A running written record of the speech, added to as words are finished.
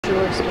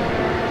Shedeur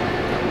Sanders.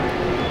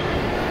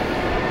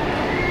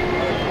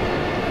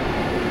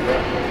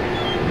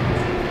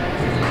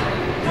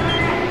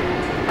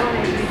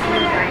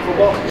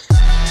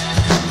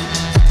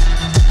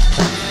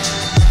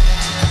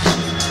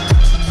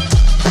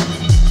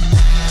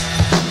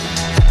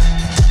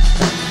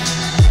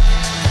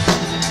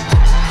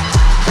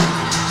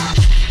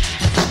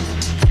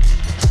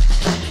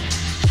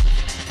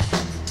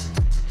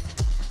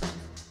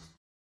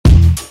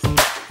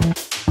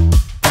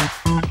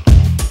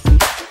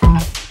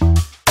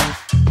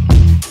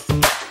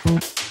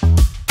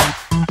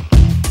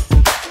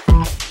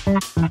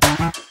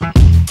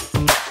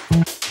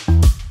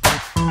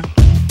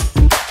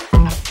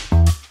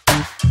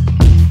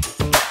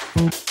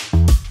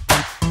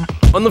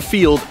 On the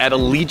field at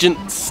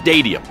Allegiant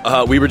Stadium.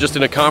 We were just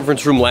in a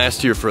conference room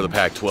last year for the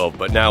Pac-12,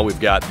 but now we've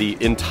got the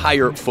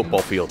entire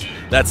football field.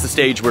 That's the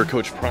stage where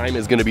Coach Prime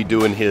is going to be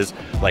doing his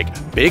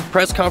big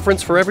press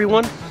conference for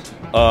everyone.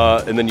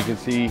 And then you can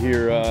see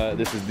here,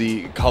 this is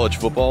the college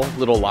football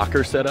little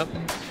locker setup.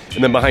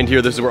 And then behind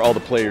here, this is where all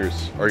the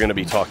players are going to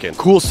be talking.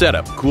 Cool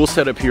setup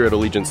here at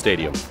Allegiant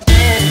Stadium.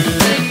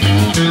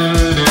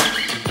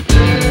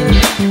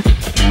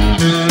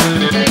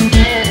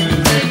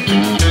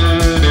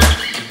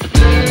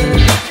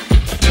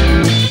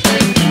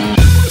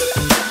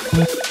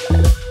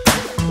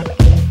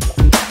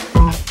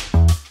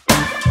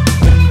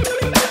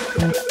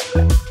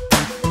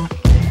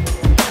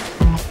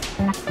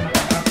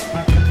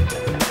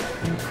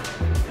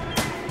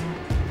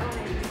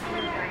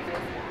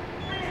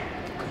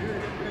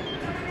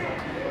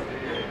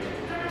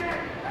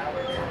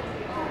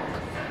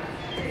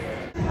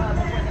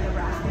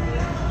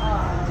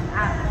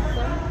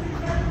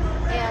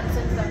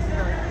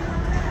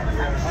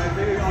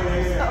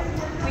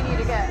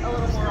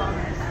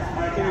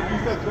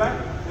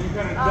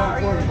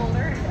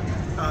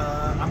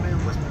 I'm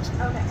in Westminster.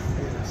 Okay.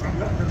 Yeah, so I'm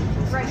really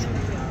right.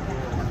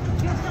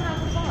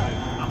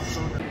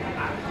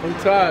 I'm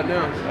tired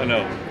now. I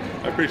know.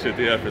 I appreciate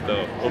the effort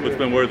though. Hope it's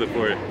been worth it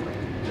for you.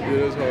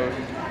 Yeah, it's hard.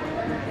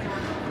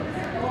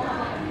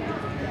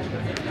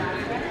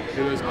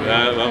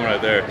 Yeah, I'm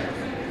right there.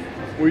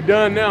 We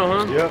done now,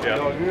 huh? Yep. Yeah.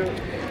 All good.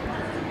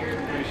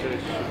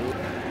 Appreciate you.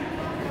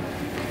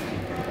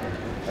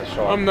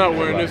 I'm not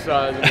wearing this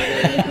size in the game.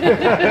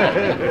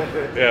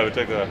 Yeah, we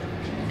check that.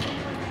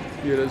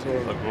 Yeah, that's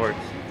hard. Of course.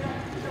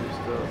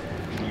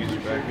 Use you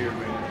back here,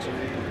 man.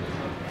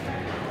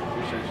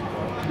 Appreciate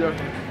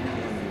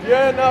you.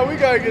 Yeah, no, we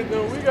gotta get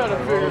them. We gotta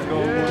figure it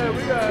out. Yeah,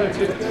 we gotta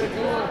get that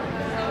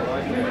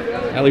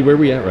going. Allie, where are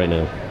we at right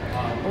now?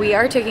 We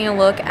are taking a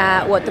look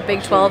at what the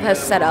Big 12 has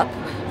set up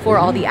for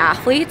all the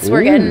athletes.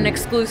 We're getting an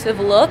exclusive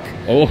look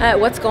at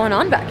what's going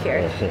on back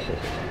here.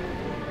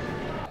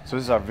 So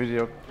this is our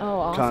video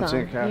awesome.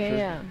 content capture.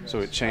 Yeah. So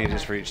it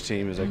changes for each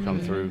team as they come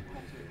through,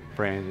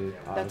 branded,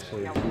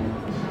 obviously.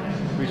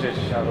 Appreciate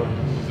you, Shilo.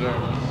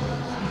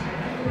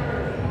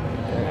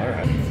 All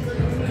right.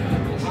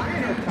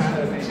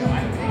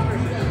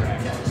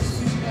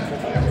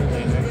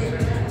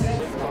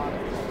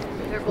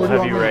 We'll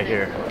have you right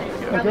here.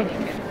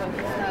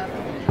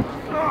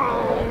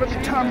 Oh, let me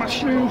tie my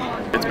shoe.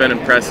 It's been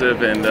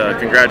impressive, and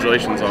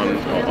congratulations on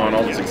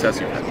all the success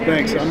you've had.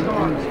 Thanks.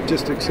 I'm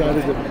just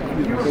excited to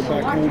go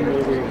back home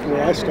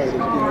where I started,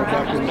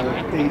 back in the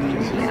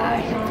 80s,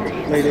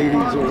 and late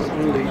 80s or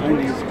early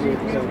 90s with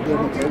Bill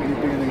McCartney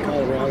being in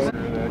Colorado.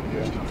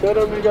 Tell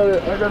them I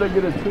gotta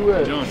get a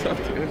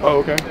 2X. Oh,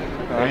 okay.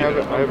 I have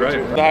it.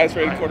 The highest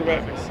rated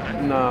quarterback?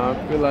 Nah, I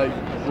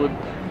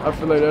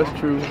feel like that's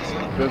true.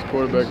 Best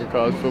quarterback in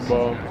college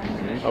football,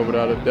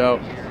 without a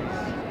doubt.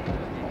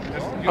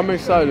 I'm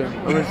excited.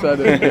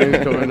 The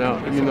game's coming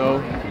out.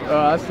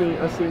 I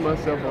see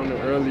myself on it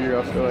earlier.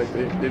 I feel like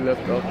they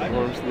left off the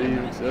arm sleeve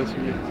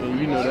accessory,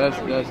 and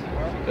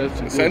that's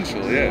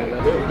essential. Yeah.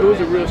 It was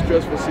a real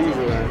stressful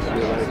season last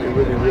year. Like it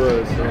really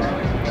was.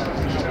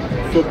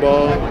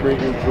 Football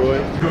brings me joy.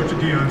 Go to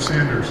Deion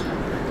Sanders.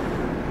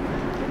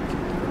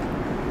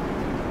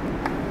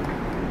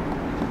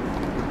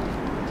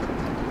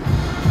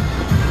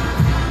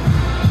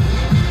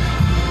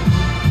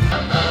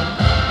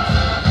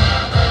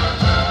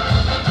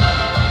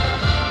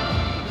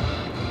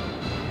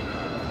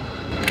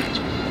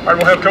 All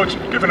right, we'll have Coach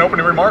give an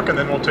opening remark, and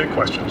then we'll take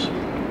questions.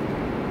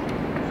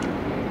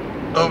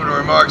 Opening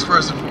remarks,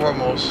 first and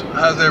foremost.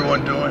 How's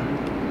everyone doing?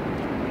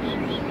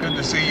 Good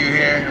to see you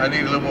here. I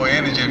need a little more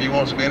energy if you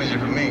want some energy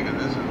from me, because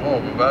this is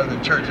horrible. If I was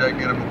in church, I'd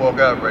get up and walk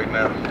out right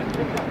now.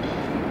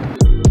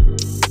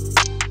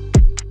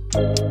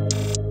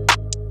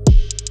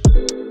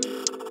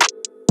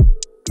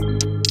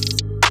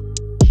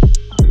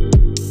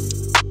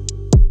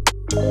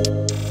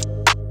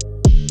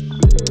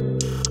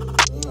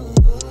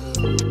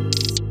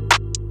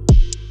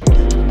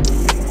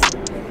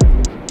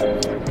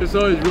 There's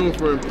always room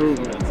for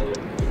improvement,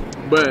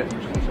 but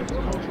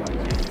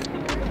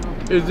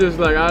it's just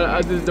like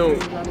I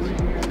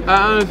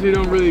honestly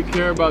don't really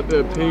care about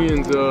the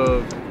opinions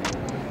of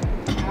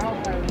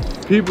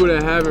people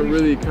that haven't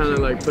really kind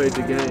of played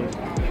the game.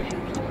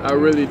 I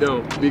really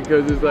don't,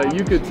 because it's like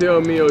you could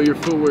tell me, oh, your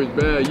footwork's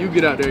bad. You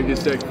get out there and get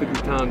sacked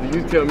 50 times, and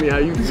you tell me how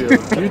you feel.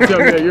 You tell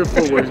me how your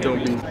footwork's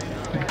gonna be.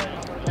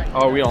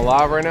 Oh, are we on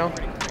live right now?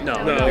 No,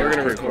 we're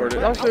gonna record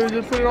it. I should have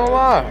just put it on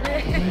live.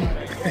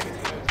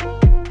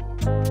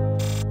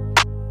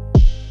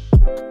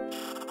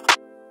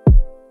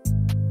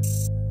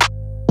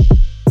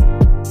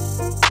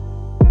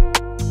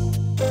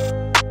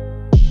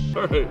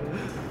 All right.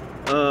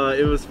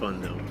 It was fun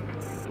though.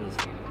 It was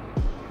fun.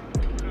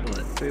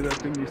 What? Say that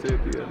thing you said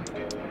at the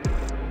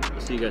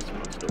end. See you guys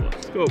tomorrow. Let's go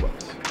Buffs. Go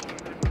Buffs.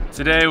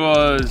 Today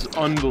was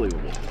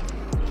unbelievable.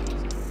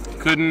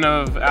 Couldn't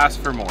have asked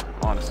for more,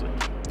 honestly.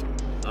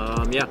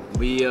 Yeah,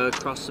 we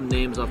crossed some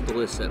names off the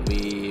list that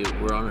we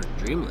were on our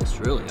dream list,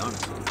 really,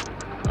 honestly.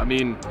 I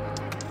mean,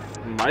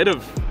 might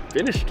have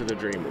finished the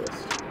dream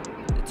list.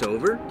 It's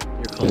over?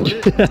 You're calling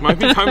it? Might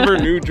be time for a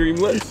new dream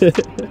list.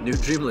 New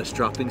dream list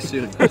dropping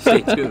soon.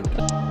 Stay tuned.